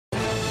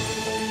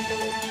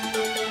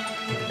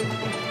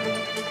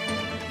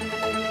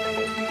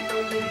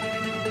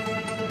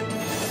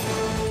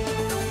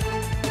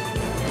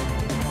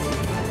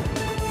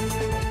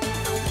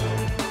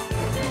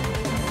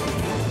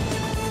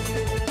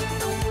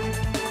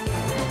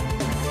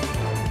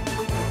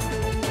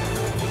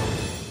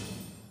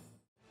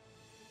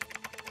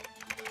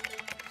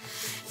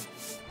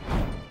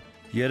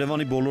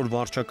Երևանի բոլոր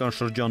վարչական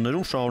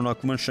շրջաններում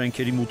շարունակում են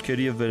շենքերի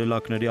մուտքերի եւ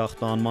վերելակների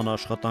ախտահանման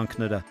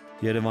աշխատանքները։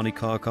 Երևանի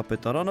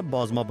քաղաքապետարանը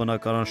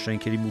բազմաբնակարան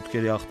շենքերի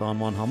մուտքերի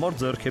ախտահանման համար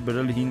ձեռք է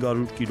բերել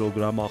 500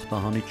 կիլոգրամ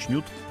ախտահանիչ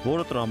նյութ,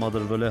 որը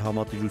տրամադրվել է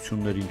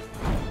համատիրություններին։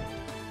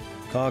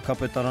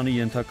 Քաղաքապետարանի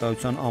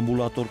ենթակայության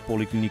ամբուլատոր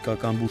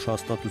պոլիկլինիկական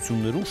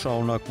բուժհաստատություններում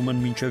շարունակվում են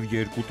մինչև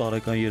 2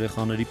 տարեկան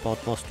երեխաների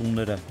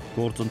պատվաստումները։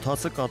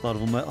 Գործընթացը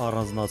կատարվում է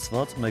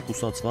առանձնացված,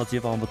 մեկուսացված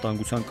եւ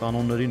անվտանգության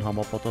կանոններին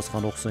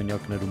համապատասխանող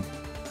սենյակներում։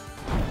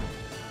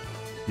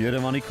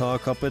 Երևանի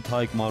քաղաքապետ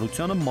Հայկ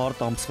Մարությանը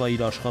մարտ ամսվա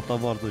իր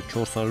աշխատավարձը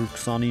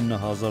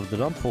 429,000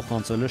 դրամ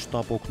փոխանցել է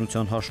շտապ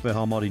օգնության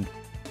հաշվեհամարին։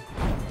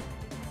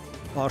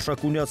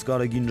 Արշակունյաց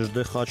Գարեգին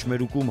Նժդե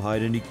խաչմերուկում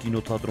հայրենիք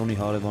կինոթատրոնի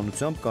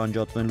հարևանությամբ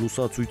կանջատվեն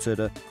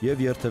լուսացույցերը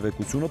եւ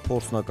երթևեկությունը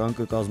փորձնական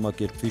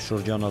կկազմակերպվի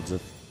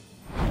շրջանաձև։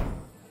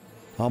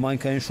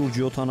 Համայնքային շուրջ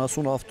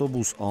 70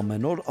 ավտոբուս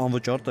ամեն օր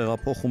անվճար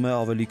տեղափոխում է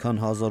ավելի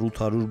քան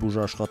 1800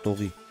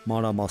 բուժաշխատողի։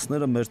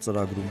 Մանրամասները մեր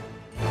ծրագրում։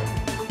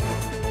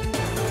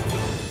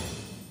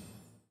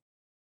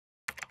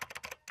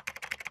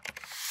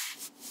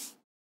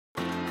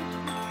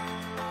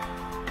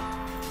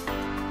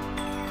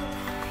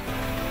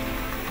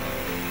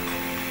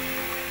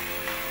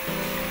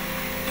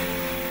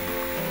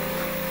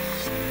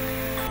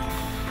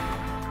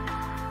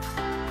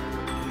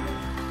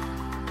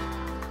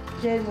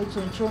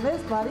 Ջերմություն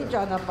չունես, բարի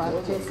ճանապարհ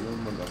քեզ։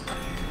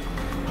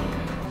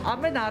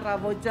 Ամեն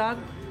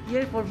առավոտյան,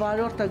 երբ որ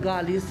վարորդը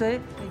գալիս է,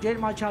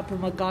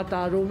 ջերմաչափումը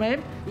կատարում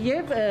եմ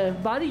եւ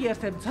բարի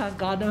երթ եմ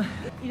ցանկանում։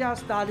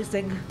 Իրանց տալիս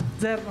ենք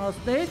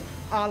ձեռնոցներ,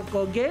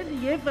 ալկոգել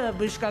եւ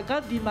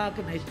բժշկական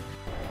դիմակներ։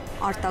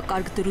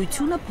 Արտակարգ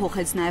դրությունը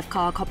փոխեց նաև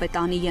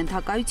քաղաքապետարանի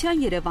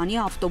ենթակայության Երևանի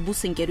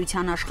ավտոբուս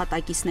ընկերության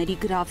աշխատակիցների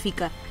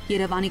գրաֆիկը։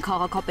 Երևանի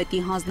քաղաքապետի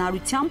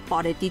հանձնարարությամբ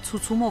պարետի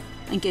ցուցումով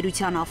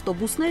ընկերության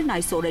ավտոբուսներն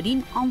այս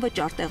օրերին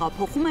անվճար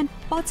տեղափոխում են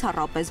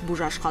բացառապես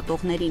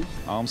բուժաշխատողներին։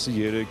 Ամսի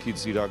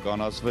 3-ից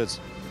իրականացվեց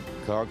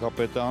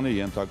քաղաքապետարանի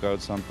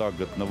ենթակայության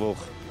տակ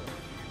գտնվող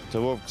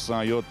թվով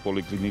 27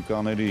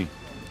 պոլիկլինիկաների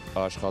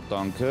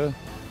աշխատանքը,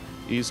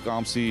 իսկ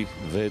ամսի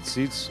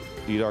 6-ից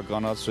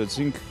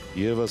իրականացրեցինք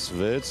եւս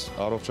 6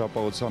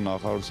 առողջապահության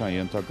նախարարության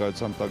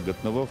ենթակայության տակ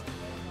գտնվող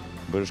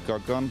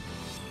բժշկական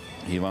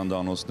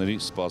հիվանդանոցների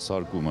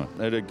սպասարկումը։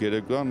 Երեկ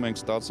երեկոյան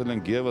մենք ստացել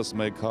ենք եւս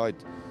մեկ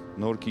հայտ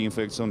Նորքի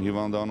ինֆեկցիոն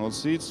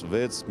հիվանդանոցից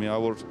 6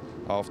 միավոր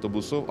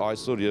ավտոբուսով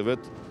այսօր եւ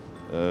այդ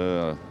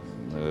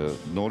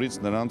նորից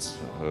նրանց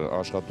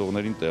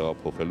աշխատողներին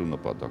տեղափոխելու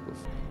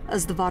նպատակով։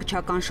 Ըստ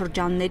վարչական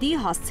շրջանների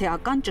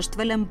հասցեական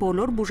ճշտվել են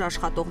բոլոր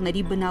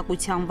բուժաշխատողների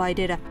բնակության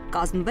վայրերը,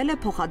 կազմվել է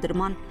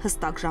փոխադրման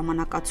հստակ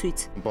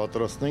ժամանակացույց։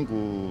 Պատրաստենք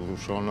ու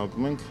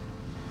շարունակում ենք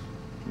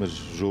մեր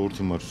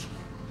ժողովրդի համար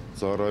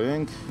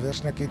ծառայենք։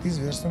 Վերջնակետից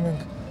վերցնում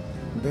ենք,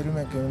 բերում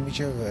ենք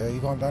միջև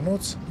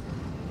հիվանդանոց,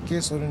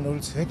 կես օրին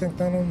նորից հետ ենք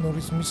տանում,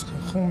 նորից միս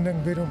խումբ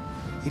ենք բերում,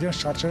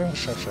 իրենց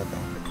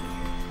շարժան։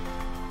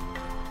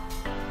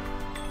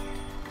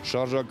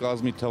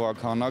 Շարժակազմի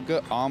թվաքանակը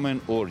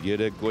ամեն օր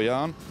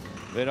երեկոյան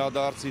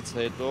վերադարձից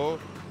հետո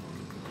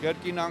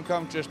կրկին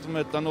անգամ ճշտվում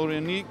է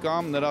տնօրենի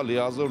կամ նրա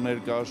լիազոր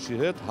ներկայացուցիչի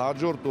հետ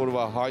հաջորդ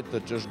օրվա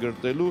հայտը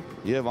ճշգրտելու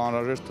եւ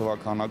անհրաժեշտ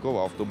թվաքանակով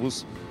ավտոբուս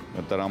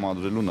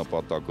տրամադրելու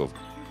նպատակով։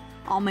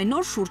 Ամեն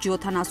օր շուրջ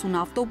 70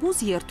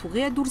 ավտոբուս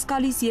երթուղի է դուրս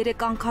գալիս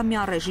 3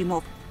 անգամյա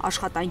ռեժիմով,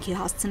 աշխատանքի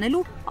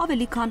հասցնելու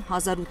ավելի քան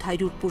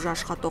 1800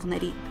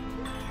 բուժաշխատողների։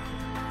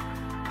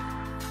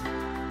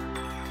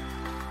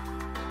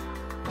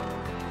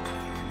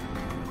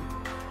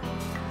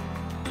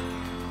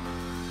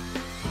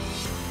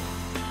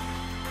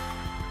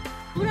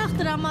 Ուրախ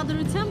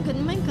տրամադրությամբ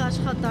գնում ենք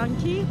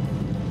աշխատանքի,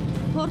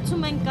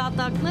 փորձում ենք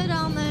կատակներ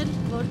անել,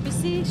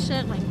 որպեսզի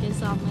շեղվենք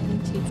այս ամեն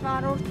ինչից։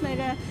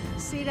 Վարորդները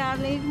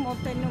սիրալիր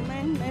մոտենում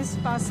են, մեզ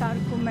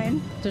սպասարկում են։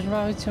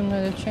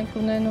 Դժվարությունները չենք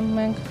ունենում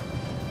մենք,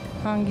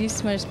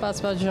 հանգիստ մեր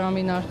սպասված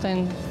ժամին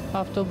արդեն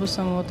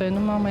ավտոբուսը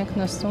մոտենում է, մենք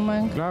նստում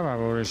ենք։ Լավ է,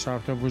 որ այս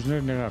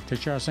ավտոբուսներն եղավ,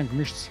 թե չի ասենք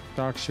միշտ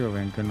տաքսիով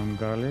են գնում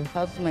գալի։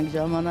 Հասնում ենք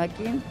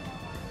ժամանակին,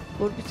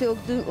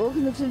 որպեսզի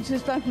օգնություն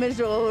ցույց տանք մեր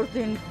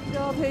ժողովրդին։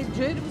 Իրար հետ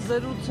ջերմ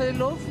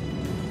զրուցելով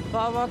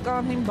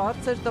բավականին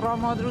բարձր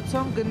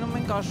տրամադրությամբ գնում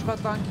ենք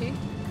աշխատանքի,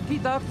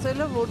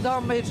 գիտակցելը, որ դա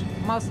մեր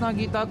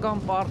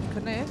մասնագիտական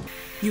պարտքն է։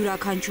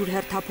 Յուրաքանչյուր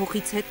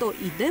հերթափոխից հետո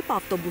ի դեպ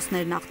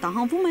ավտոբուսներն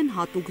ախտահանվում են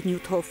հատուկ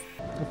նյութով։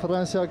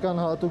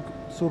 Ֆրանսիական հատուկ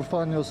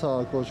սուրֆանյոս է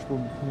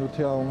կոչվում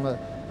նյութի անունը։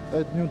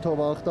 Այդ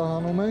նյութով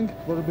ախտահանում ենք,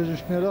 որ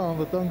բժիշկները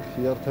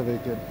անվտանգ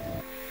երթևեկեն։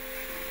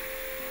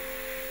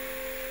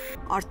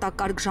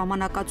 Արտակարգ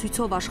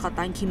ժամանակացույցով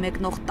աշխատանքի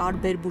մեկնող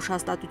տարբեր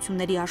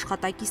բուժհաստատությունների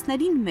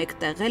աշխատակիցներին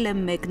մեկտեղել է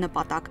մեկ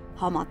նպատակ՝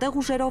 համատեղ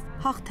ուժերով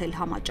հաղթել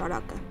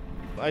համաճարակը։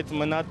 Այդ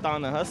մնաց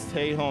տանը հա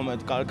stay home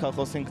այդ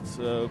կարգախոսին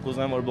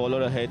կուզեմ որ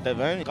բոլորը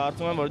հետևեն։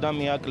 Կարծում եմ որ դա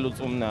միակ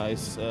լուծումն է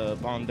այս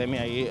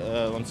պանդեմիայի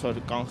ոնց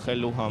որ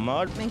կանխելու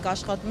համար։ Մենք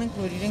աշխատում ենք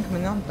որ իրենք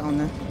մնան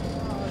տանը,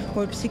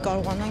 որպեսզի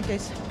կարողանանք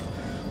այս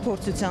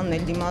փորձությանն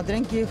էլ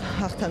դիմադրենք եւ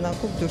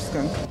հաղթանակով դուրս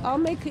գանք։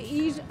 Ամենքը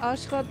իր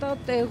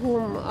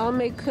աշխատատեղում,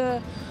 ամենքը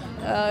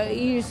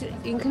իր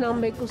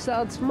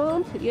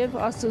ինքնամեկուսացմամբ եւ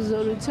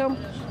աստուծորությամբ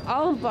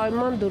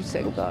անպայման դուրս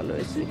են գալու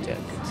այս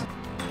վիճակից։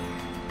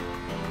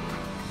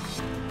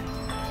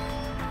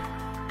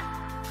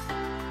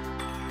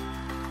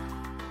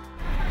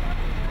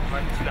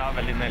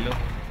 Լավ է լինելու։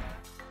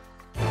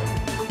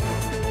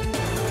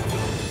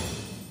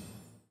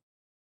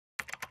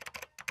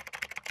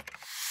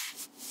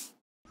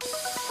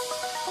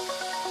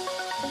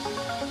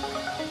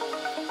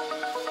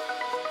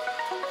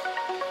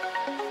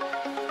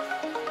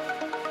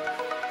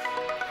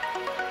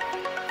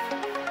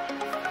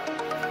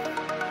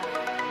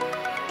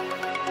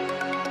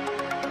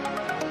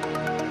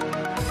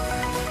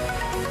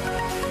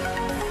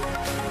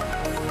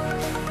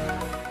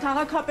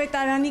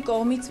 Քաղաքապետարանի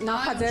կողմից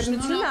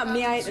նախաձեռնությունը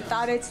միայն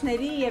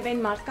տարեցների եւ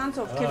այն մարդկանց,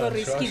 ովքեր որ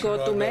ռիսկի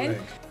գոտում են։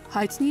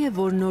 Հայտնի է,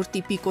 որ նոր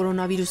տիպի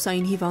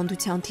կորոնավիրուսային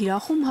հիվանդության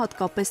թիրախում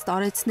հատկապես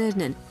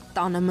տարեցներն են։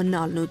 Տանը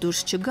մնալն ու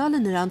դուրս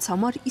չգալը նրանց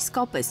համար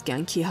իսկապես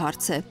կյանքի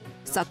հարց է։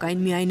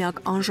 Սակայն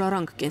միայնակ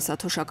անժառանգ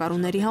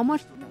կենսաթոշակառուների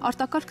համար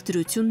արտակարգ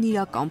դրությունն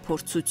իրական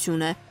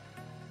փորձություն է։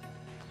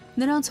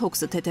 Նրանց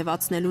հոգսը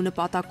թեթևացնելու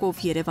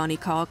նպատակով Երևանի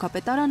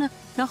քաղաքապետարանը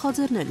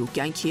նախաձեռնելու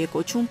կյանքի է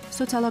կոչում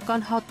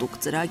սոցիալական հատուկ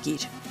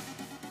ծրագիր։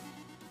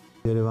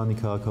 Երևանի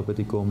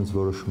քաղաքապետի կողմից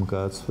որոշում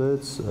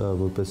կայացվեց,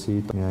 որպեսզի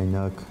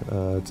միայնակ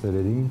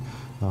ծերերին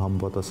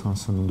համապատասխան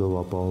սնունդով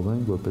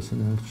ապահովենք, որպեսզի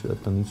նրանք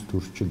տնից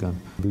դուրս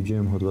չգան։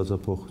 Բյուջեում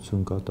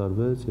հոդվածափոխություն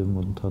կատարվեց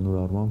եւ ընդհանուր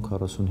առմամբ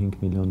 45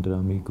 միլիոն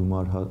դրամի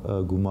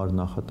գումար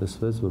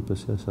նախատեսվեց,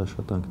 որպեսզի այս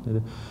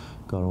աշխատանքները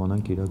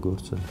կարողանանք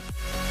իրագործել։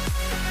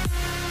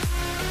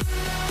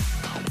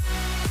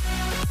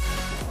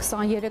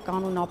 23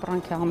 անուն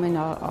ապրանք է ամեն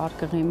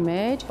արկղի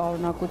մեջ,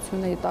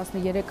 պարունակությունը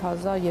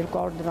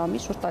 13200 դրամի,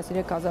 շուրջ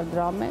 13000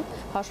 դրամ է,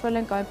 հաշվել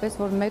ենք այնպես,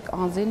 որ մեկ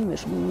անձին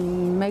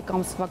մեկ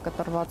ամսվա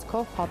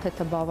կտրվածքով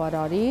փաթեթը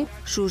բավարարի։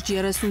 Շուրջ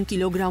 30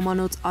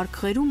 կիլոգրամանոց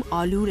արկղերում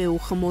ալյուր է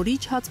ու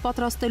խմորիչ հաց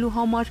պատրաստելու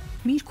համար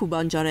միրգ ու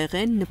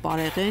բանջարեղեն,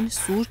 նպարեղեն,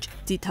 սուրճ,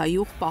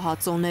 ձիթայուղ,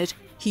 պահածոներ։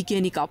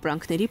 Հիգիենիկ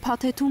ապրանքների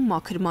փաթեթում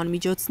մաքրման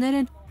միջոցներ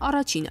են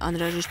առաջին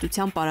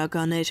անհրաժեշտության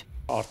պարագաներ։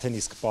 Արդեն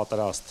իսկ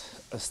պատրաստ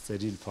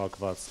ստերիլ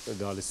փակված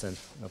գալիս են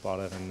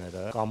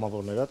նպարեղենները,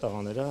 կամավորները,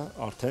 տղաները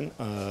արդեն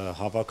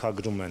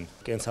հավաքագրում են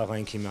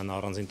կենցաղային քիմիան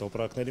առանձին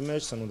տոպրակների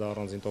մեջ, սնունդ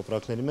առանձին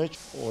տոպրակների մեջ,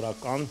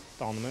 օրական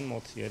տանում են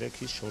մոտ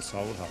 3-ից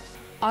 400 հատ։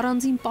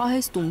 Առանձին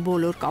պահեստում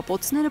բոլոր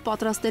կապոցները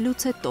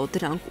պատրաստելուց հետո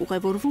դրանք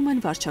ուղևորվում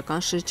են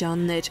վարչական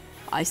շրջաններ։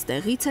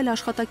 Այստեղից էլ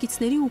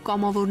աշխատակիցների ու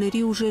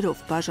կամավորների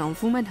ուժերով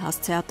բաժանվում են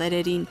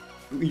հասցեատերերին։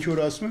 Ինչ որ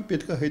ասում են,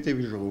 պետք է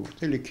հետևի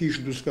ժողովուրդ, էլի քիչ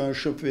դուրս կան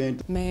շփվեն։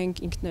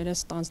 Մենք ինքներս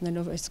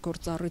ստանձնելով այս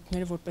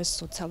գործառույթները որպես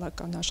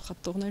սոցիալական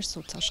աշխատողներ,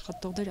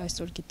 սոցաշխատողներ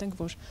այսօր գիտենք,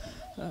 որ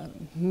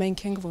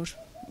մենք ենք, որ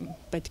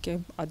պետք է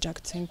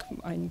աջակցենք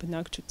այն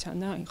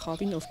բնակչությանը, այն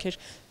խավին, ովքեր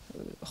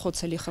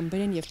խոցելի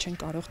խմբեր են եւ չեն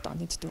կարող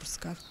տանից դուրս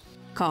գալ։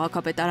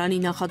 Քաղաքապետարանի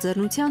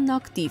նախաձեռնությանն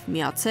ակտիվ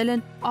միացել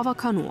են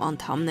ավականու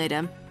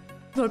անդամները։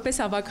 Որպես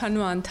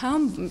ավականու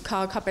անդամ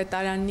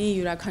քաղաքապետարանի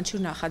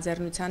յուրաքանչյուր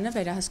նախաձեռնությանը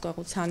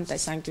վերահսկողության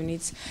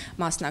տեսանկյունից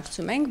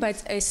մասնակցում ենք,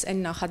 բայց այս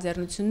այն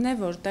նախաձեռնությունն է,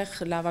 որտեղ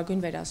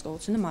լավագույն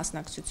վերահսկողությունը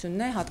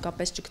մասնակցությունն է,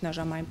 հատկապես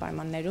ճգնաժամային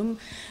պայմաններում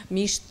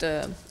միշտ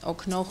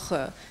օգնող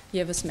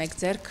եւս մեկ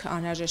ձեռք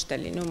անհրաժեշտ է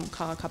լինում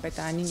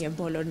քաղաքապետարանին եւ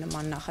բոլոր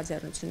նման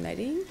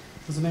նախաձեռնություններին։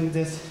 Ուզում ենք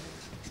ձեզ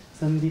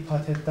Սննդի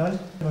փաթեթ տալ,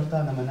 որ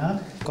տանը մնալ։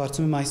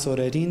 Կարծում եմ այս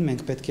օրերին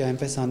մենք պետք է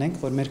այնպես անենք,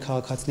 որ մեր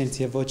քաղաքացիներից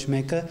եւ ոչ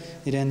մեկը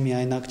իրեն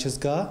միայնակ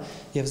չզգա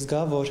եւ զգա,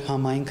 որ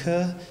համայնքը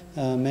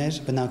մեր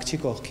բնակչի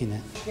կողքին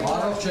է։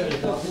 Առողջ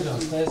եղեք,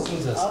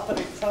 տեսնում ձեզ։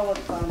 Ապրեք,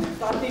 ցավոտ բան,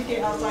 տատիկի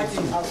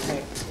ասացին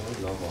ասեք։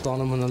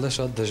 Տանը մնալը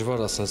շատ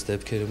դժվար ասած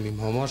դեպքերում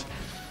իմ համար։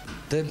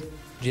 Դե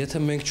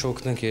եթե մենք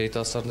չօգնենք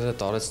երիտասարդները,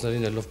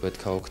 տարեցներին ելով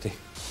պետք է օգնի։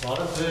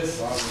 Բարև ձեզ։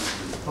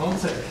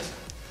 Ո՞նց եք։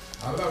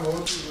 Հալա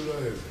ո՞նց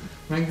ուրախ։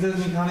 Մենք ձեզ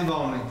մի քանի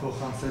բան ենք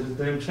փոխանցել,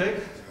 դեմ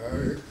չեք։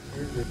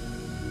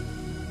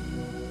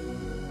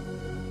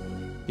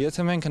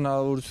 Եթե մենք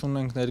հնարավորություն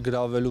ունենք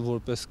ներգրավելու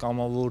որպես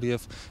կամավոր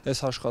եւ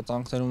այս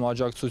աշխատանքներում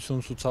աջակցություն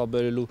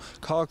ցուցաբերելու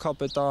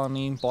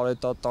քաղաքապետարանին,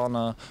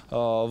 պարետատանը,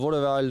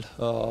 որևէ այլ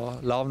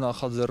լավ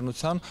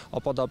նախաձեռնության,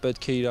 ապա դա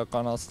պետք է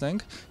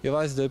իրականացնենք եւ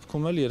այս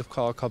դեպքում էլ երբ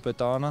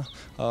քաղաքապետարանը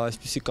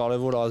այսպիսի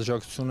կարեւոր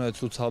աջակցություն է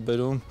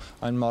ցուցաբերում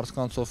այն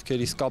մարդկանց,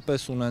 ովքեր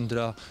իսկապես ունեն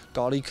դրա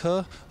կարիքը,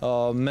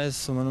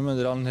 մեզ մնում է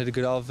դրան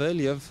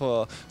ներգրավել եւ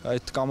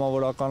այդ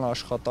կամավորական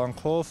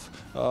աշխատանքով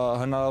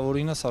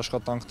հնարավորինս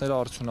աշխատանքները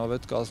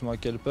արդյունավետ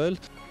կազմակերպել։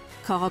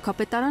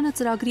 Քաղաքապետարանը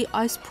ծրագրի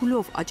այս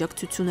փուլով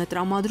աջակցություն է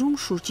տրամադրում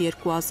շուրջ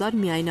 2000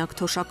 միայնակ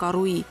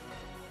թոշակառուի։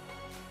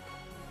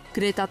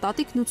 Գրետա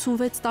տատիկն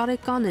 86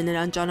 տարեկան է,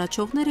 նրան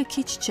ճանաչողները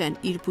քիչ չեն,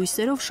 իր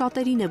բույսերով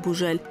շատերին է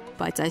բուժել,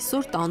 բայց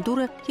այսօր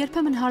տանդուրը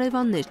երբեմն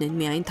հարևաններն են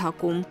միայն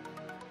թակում։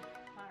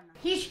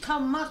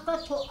 Ինչքան մարդը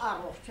թո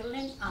առողջ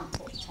լինեն,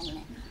 ամփոփ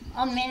լինեն։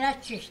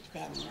 ամենաճիշտ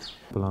բանը։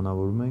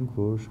 Պլանավորում ենք,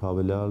 որ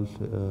հավելյալ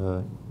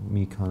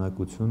մի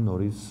քանակություն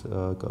նորից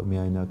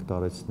միայնակ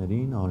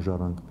տարեցներին,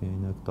 անժառանգ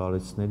միայնակ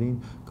տարեցներին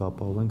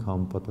կապահովենք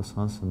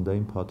համապատասխան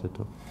սննդային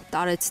փաթեթով։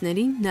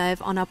 Տարեցներին,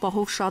 նաև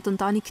անապահով շատ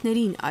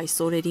ընտանիքներին այս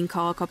օրերին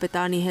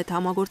քաղաքապետարանի հետ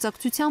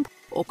համագործակցությամբ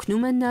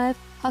օգնում են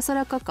նաև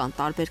հասարակական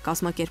տարբեր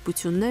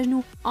կազմակերպություններն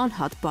ու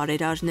անհատ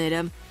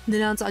բարերարները։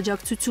 Նրանց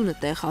աջակցությունը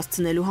տեղ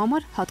հասցնելու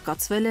համար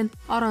հատկացվել են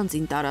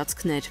առանձին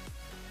տարածքներ։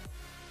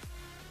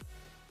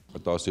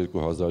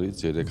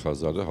 12,000-ից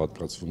 3,000-ը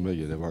հատկացվում է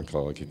Երևան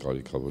քաղաքի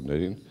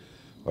կարիքավորներին։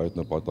 Այդ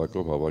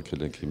նպատակով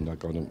հավաքել ենք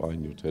հիմնականում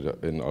այն նյութերը,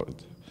 այն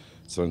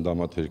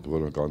սննդամթերքը,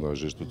 որոնք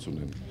անհրաժեշտություն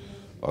են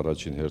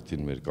առաջին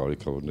հերթին մեր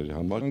կարիքավորների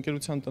համար։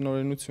 Ընկերության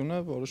տնօրենությունը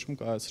որոշում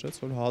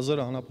կայացրեց, որ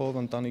 1000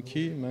 անապահով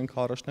ընտանիքի մենք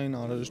առաջնային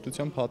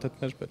անհրաժեշտության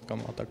փաթեթներ պետք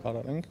է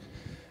մատակարարենք։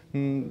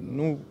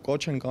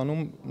 Կոչ ենք անում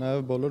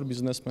նաև բոլոր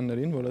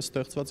բիզնեսմեններին, որ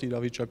ստեղծված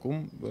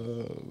իրավիճակում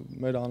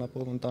մեր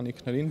անապահով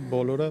ընտանիքներին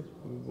բոլորը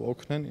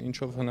օգնեն,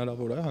 ինչով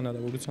հնարավոր է,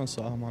 հնարավորության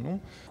սահմանում։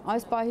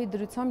 Այս պահի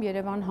դրությամբ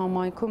Երևան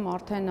համայնքում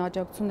արդեն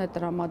աջակցություն է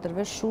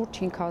տրամադրվել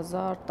շուրջ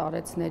 5000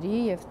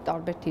 տարեցների եւ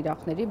տարբեր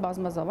թիրախների,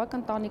 բազմազավակ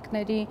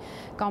ընտանիքների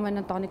կամ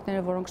այն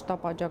ընտանիքները, որոնք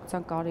շտապ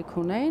աջակցության կարիք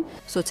ունեն։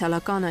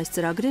 Սոցիալական այս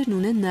ծրագրերն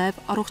ունեն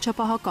նաև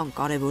առողջապահական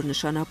կարևոր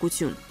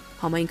նշանակություն։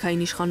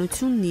 Համայնքային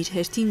իշխանությունն իր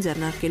հերթին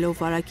ձեռնարկելով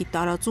վարակի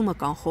տարածումը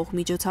կանխող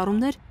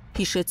միջոցառումներ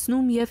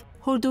հիշեցնում եւ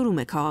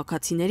հորդորում է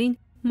քաղաքացիներին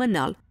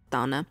մնալ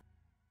տանը։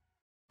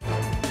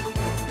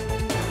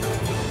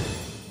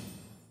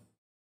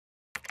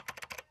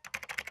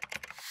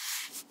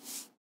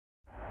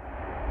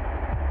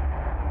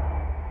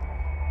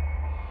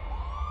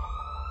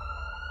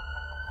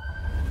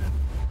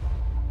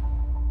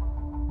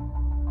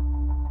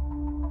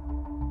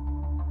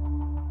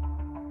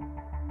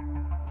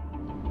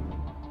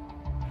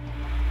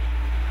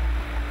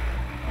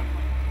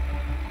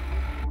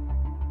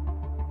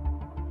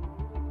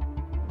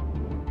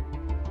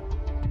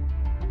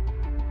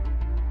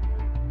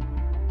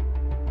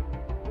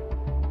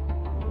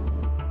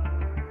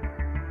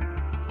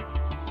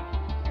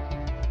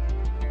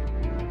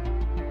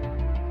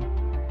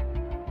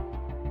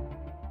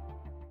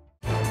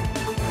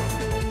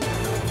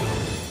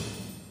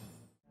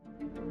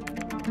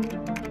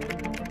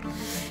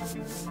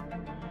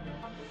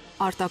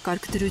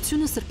 Արտակարգ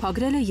դրությունը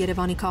սրբագրել է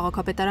Երևանի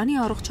քաղաքապետարանի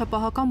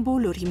առողջապահական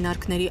բոլոր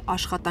հիմնարկների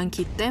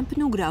աշխատանքի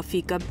տեմպն ու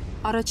գրաֆիկը։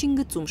 Առաջին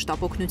գծում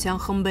շտապօգնության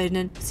խմբերն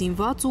են,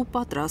 զինված ու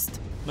պատրաստ։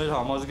 Մեր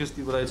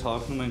համազգեստի վրայից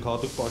հագնում ենք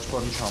հատուկ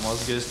պաշտպանիչ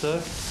համազգեստը,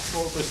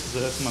 որպես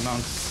ձեռք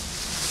մնանք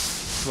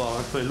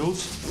վարակվելուց։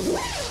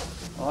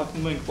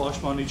 Հագնում ենք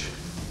պաշտպանիչ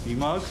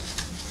հիմակ,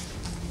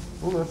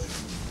 ու վերջ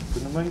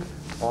գնում ենք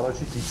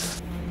առաջի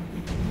դիցը։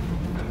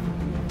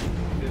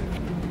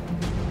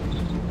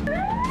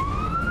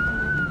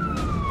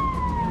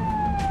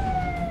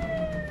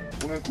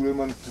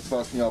 Ուրեմն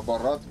թթվասնի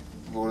ապարատ,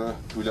 որը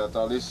թույլ է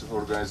տալիս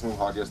օրգանիզմում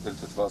հագեցնել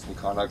թթվասնի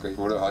քանակը,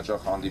 որը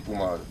հաճախ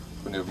հանդիպում է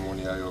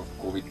պնևմոնիայով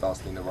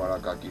COVID-19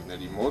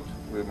 վարակակիրների մոտ։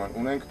 Ուրեմն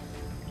ունենք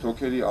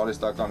թոքերի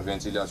արհեստական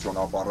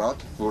վենտիլյացիոն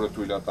ապարատ, որը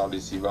թույլ է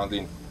տալիս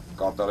հիվանդին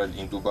կատարել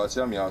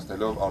ինտուբացիա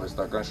միացնելով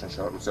արհեստական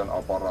շնչառության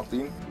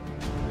ապարատին։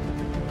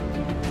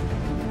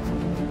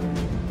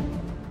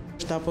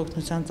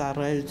 Շտապօգնության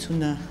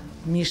ծառայությունը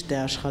միշտ է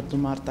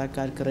աշխատում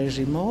արտակարգ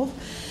ռեժիմով,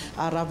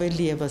 առավել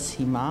ևս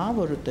հիմա,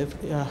 որովհետև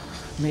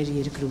մեր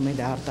երկրում էլ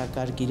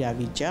արտակարգ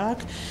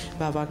իրավիճակ,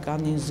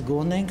 բավականին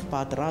զգոն ենք,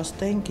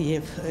 պատրաստ ենք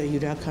եւ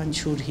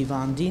յուրաքանչյուր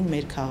հիվանդին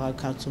մեր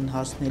քաղաքացուն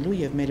հասնելու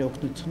եւ մեր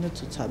օգնությունը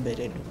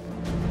ցուցաբերելու։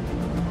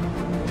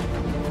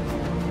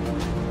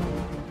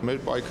 Մեր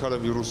պայքարը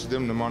վիրուսի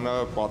դեմ նման է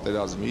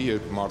պատերազմի,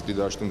 երբ մարտի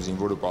դաշտում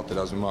զինվորը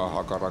պատերազմում է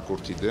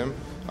հակառակորդի դեմ,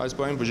 այս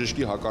բանին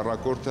բժշկի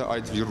հակառակորդը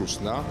այդ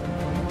վիրուսն է։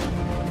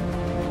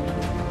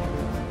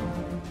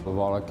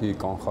 Վարակի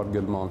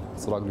կանխարգելման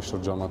ծրագրի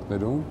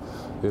շրջանակներում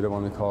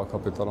Երևանի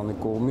քաղաքապետարանի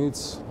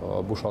կողմից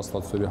բուժ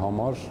հաստատությունների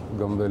համար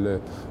գնվել է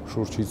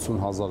շուրջ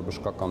 50,000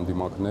 բժշկական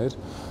դիմակներ,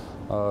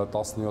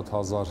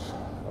 17,000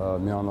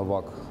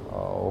 միանավակ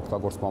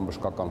օգտագործման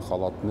բժշկական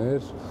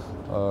խալաթներ,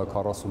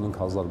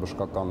 45,000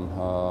 բժշկական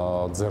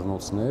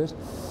ձեռնոցներ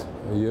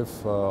եւ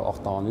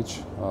ախտահանիչ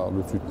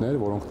լուծույթներ,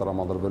 որոնք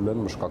տրամադրվել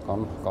են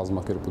բժշկական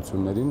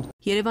կազմակերպություններին։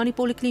 Երևանի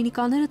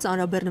պոլիկլինիկաները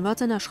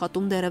ծանրաբեռնված են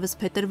աշխատում դեռևս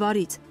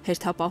փետրվարից,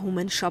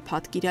 հերթապահում են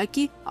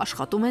շաբաթ-կիրակի,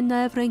 աշխատում են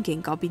նաև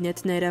ռենտգեն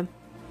կաբինետները։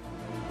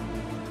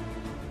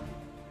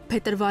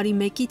 Փետրվարի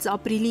 1-ից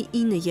ապրիլի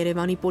 9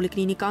 Երևանի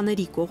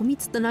պոլիկլինիկաների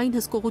կողմից տնային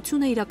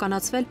հսկողություն է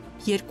իրականացվել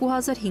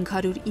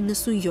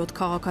 2597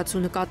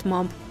 քաղաքացու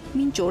նկատմամբ,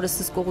 մինչ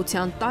օրս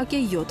հսկողության տակ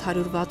է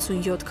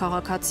 767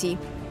 քաղաքացի։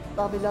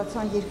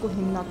 Ավելացան երկու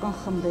հիմնական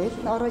խմբեր։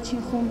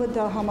 Առաջին խումբը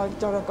դա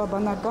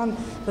համաճարակաբանական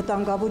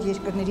վտանգավոր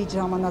երկրների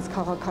ժամանած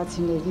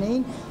քաղաքացիներն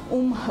էին,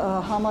 ում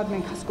համար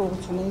մենք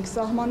հսկողություն էինք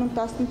սահմանում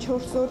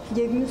 14 օր,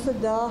 եւ մյուսը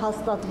դա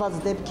հաստատված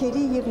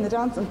դեպքերի եւ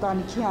նրանց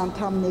ընտանիքի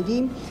անդամների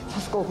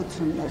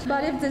հսկողությունն էր։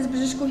 Բարև ձեզ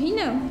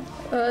բժշկուհին է։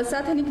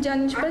 Սաթենիկ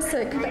ջան, ինչպե՞ս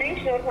եք։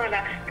 Մենք նորմալ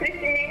է։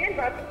 Քրիստինեին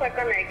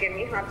բացասական եկել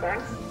մի հատ։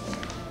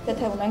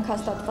 Եթե ունենք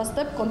հաստատված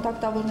դեպք,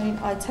 կոնտակտավորներին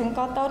այց են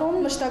կատարում,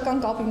 մշտական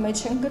կապի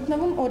մեջ են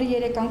գտնվում, օրը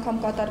 3 անգամ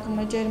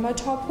կատարվում է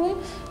ջերմաչափում,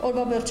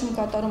 օրվա վերջում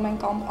կատարում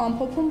ենք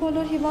ամփոփում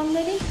բոլոր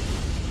հիվանդներին։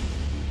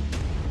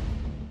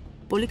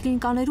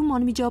 Պոլիկլինիկաներում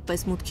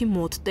անմիջապես մուտքի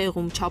մոտ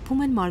տեղում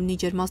չափում են մարմնի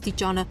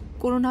ջերմաստիճանը,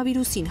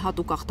 կորոնավիրուսին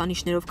հատուկ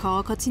ախտանիշներով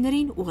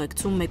քաղաքացիներին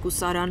ուղեկցում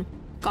մեկուսարան։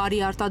 Կարի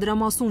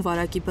արտադրամասում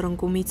վարակի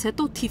բռնկումից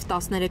հետո թիվ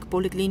 13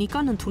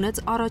 պոլիկլինիկան ընդունեց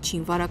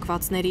առաջին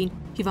վարակվածներին։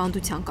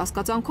 Հիվանդության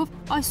կասկածանքով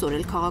այսօր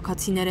էլ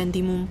քաղաքացիներ են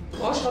դիմում։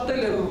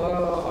 Աշխատել եմ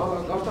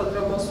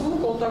արտադրամասում,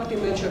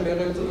 կոնտակտի մեջ եմ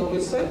եղել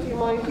ծնողիս հետ,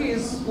 հիմա ինքը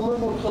ես զգում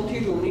եմ, որ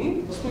խնդիր ունի,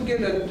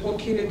 ստուգել են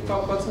հոգի հետ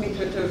կապված մի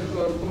թեթև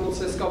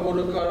պրոցես կա,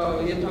 որը կարա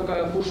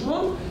ենթակայա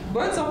բուժման,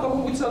 բայց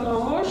ապահովության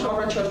համար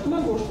առաջարկում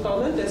եմ, որ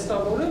տանեն,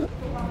 տեստավորեն։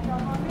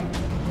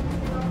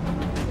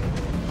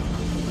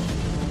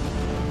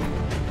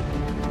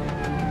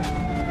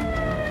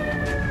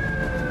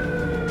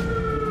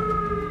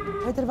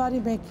 Փետրվարի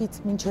 1-ից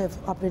մինչև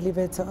ապրիլի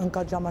 6-ը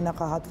ընկած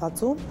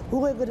ժամանակահատվածում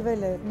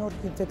ուղեգրվել է նոր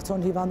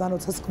ինֆեկցիոն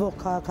հիվանդանոց հսկվող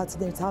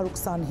քաղաքացիներից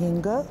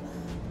 125-ը,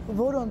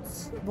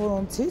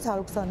 որոնցից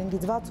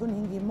 125-ից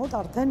 65-ի մոտ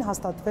արդեն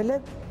հաստատվել է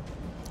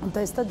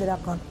տեստը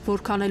դրական։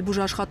 Որքան էլ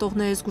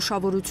բուժաշխատողները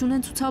զգուշավորություն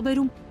են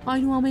ցուցաբերում,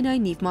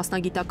 այնուամենայնիվ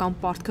մասնագիտական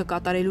պարտքը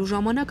կատարելու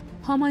ժամանակ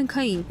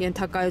համայնքային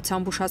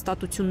ենթակայության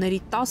բուժհաստատությունների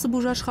 10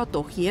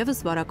 բուժաշխատող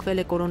ևս վարակվել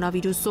է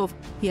կորոնավիրուսով,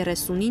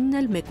 39-ն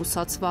էլ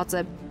մեկուսացված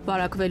է։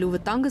 Վարակվելու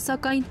վտանգը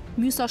սակայն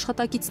մյուս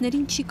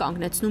աշխատակիցներին չի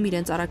կանգնեցնում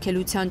իրենց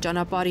առաքելության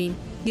ճանապարհին։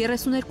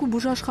 32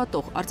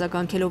 բուժաշխատող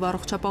արձագանքելով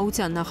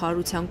առողջապահության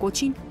նախարարության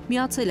կոչին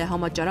միացել է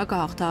համաճարակը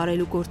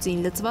հաղթահարելու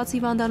գործին լծված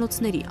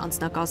հիվանդանոցների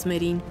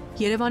անձնակազմերին։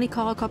 Երևանի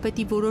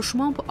քաղաքապետի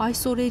որոշմամբ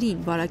այս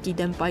օրերին վարակի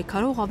դեմ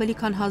պայքարող ավելի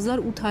քան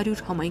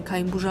 1800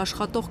 համայնքային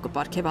բուժաշխատող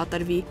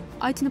կպարգևատրվի։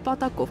 Այդ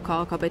նպատակով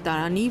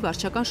քաղաքապետարանի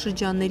վարչական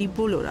շրջանների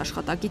բոլոր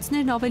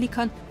աշխատակիցներն ավելի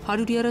քան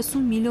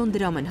 130 միլիոն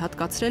դրամ են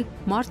հատկացրել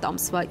մարտ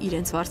ամսվա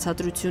իրենց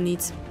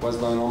վարձատրությունից։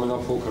 Բայց դա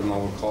ամենափոքրն է,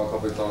 որ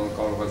քաղաքապետարանը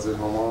կարող է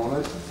ձեր համար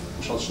անել։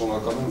 Շատ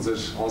շնորհակալ եմ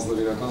ձեր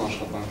անձնվիրական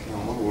աշխատանքի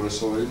համար, որ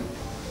այսօրին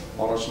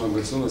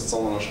առաջնագծում այս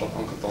ծանր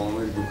աշխատանքը տանում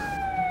եք դուք։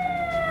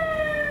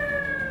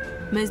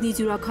 Մեզնից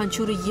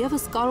յուրաքանչյուրը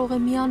ևս կարող է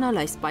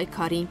միանալ այս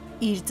պայքարին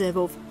իր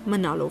ձևով,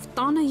 մնալով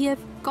տանը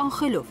եւ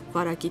կանխելով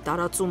վարակի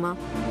տարածումը։